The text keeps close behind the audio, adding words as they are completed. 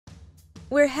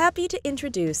We're happy to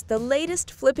introduce the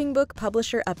latest FlippingBook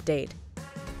Publisher update.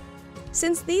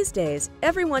 Since these days,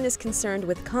 everyone is concerned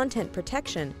with content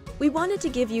protection, we wanted to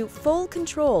give you full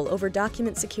control over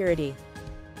document security.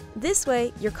 This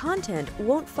way, your content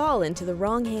won't fall into the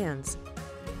wrong hands.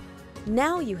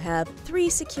 Now you have 3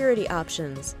 security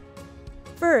options.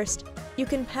 First, you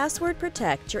can password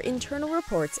protect your internal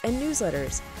reports and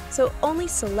newsletters, so only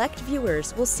select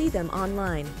viewers will see them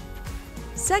online.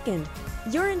 Second,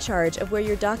 you're in charge of where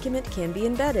your document can be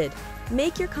embedded.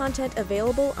 Make your content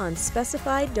available on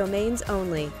specified domains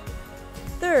only.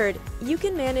 Third, you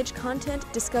can manage content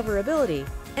discoverability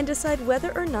and decide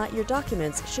whether or not your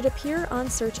documents should appear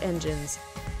on search engines.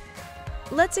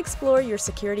 Let's explore your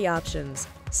security options,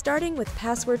 starting with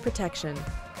password protection.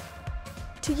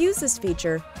 To use this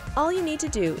feature, all you need to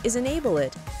do is enable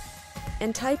it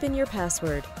and type in your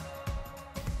password.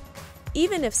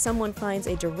 Even if someone finds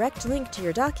a direct link to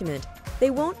your document, they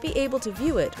won't be able to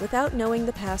view it without knowing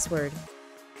the password.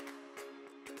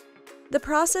 The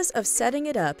process of setting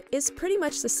it up is pretty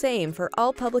much the same for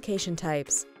all publication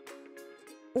types.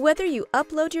 Whether you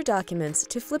upload your documents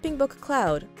to FlippingBook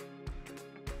Cloud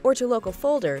or to local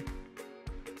folder,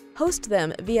 host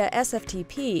them via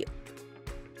SFTP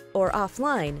or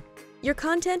offline, your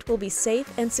content will be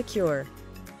safe and secure.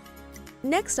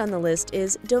 Next on the list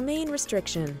is domain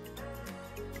restriction.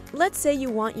 Let's say you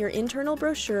want your internal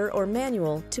brochure or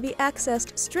manual to be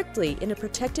accessed strictly in a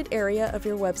protected area of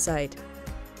your website.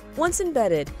 Once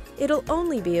embedded, it'll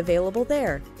only be available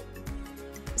there.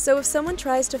 So if someone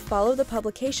tries to follow the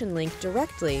publication link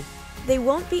directly, they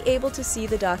won't be able to see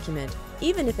the document,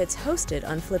 even if it's hosted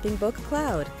on FlippingBook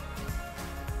Cloud.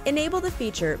 Enable the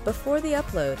feature before the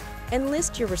upload and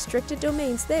list your restricted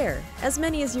domains there, as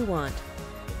many as you want.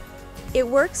 It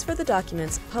works for the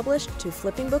documents published to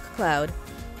FlippingBook Cloud,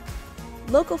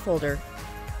 local folder,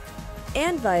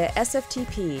 and via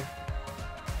SFTP.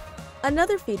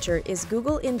 Another feature is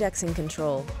Google indexing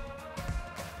control.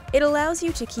 It allows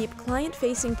you to keep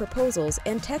client-facing proposals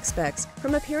and tech specs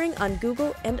from appearing on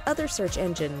Google and other search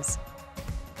engines.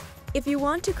 If you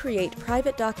want to create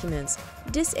private documents,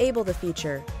 disable the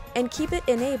feature and keep it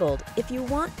enabled if you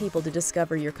want people to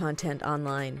discover your content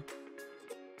online.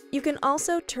 You can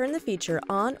also turn the feature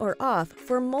on or off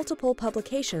for multiple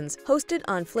publications hosted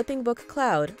on FlippingBook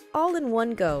Cloud all in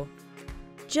one go.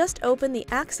 Just open the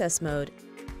Access mode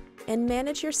and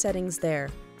manage your settings there.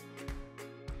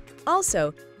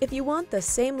 Also, if you want the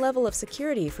same level of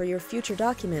security for your future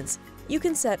documents, you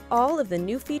can set all of the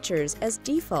new features as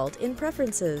default in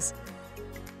Preferences.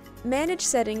 Manage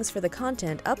settings for the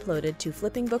content uploaded to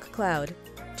FlippingBook Cloud,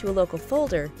 to a local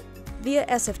folder, via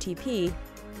SFTP,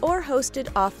 or hosted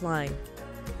offline.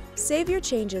 Save your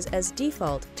changes as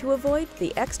default to avoid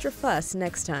the extra fuss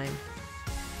next time.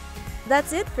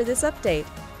 That's it for this update.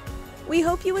 We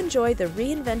hope you enjoy the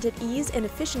reinvented ease and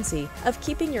efficiency of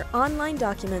keeping your online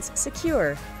documents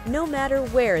secure, no matter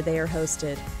where they are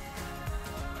hosted.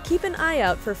 Keep an eye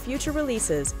out for future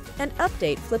releases and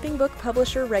update FlippingBook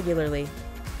Publisher regularly.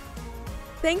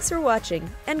 Thanks for watching,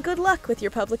 and good luck with your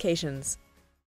publications!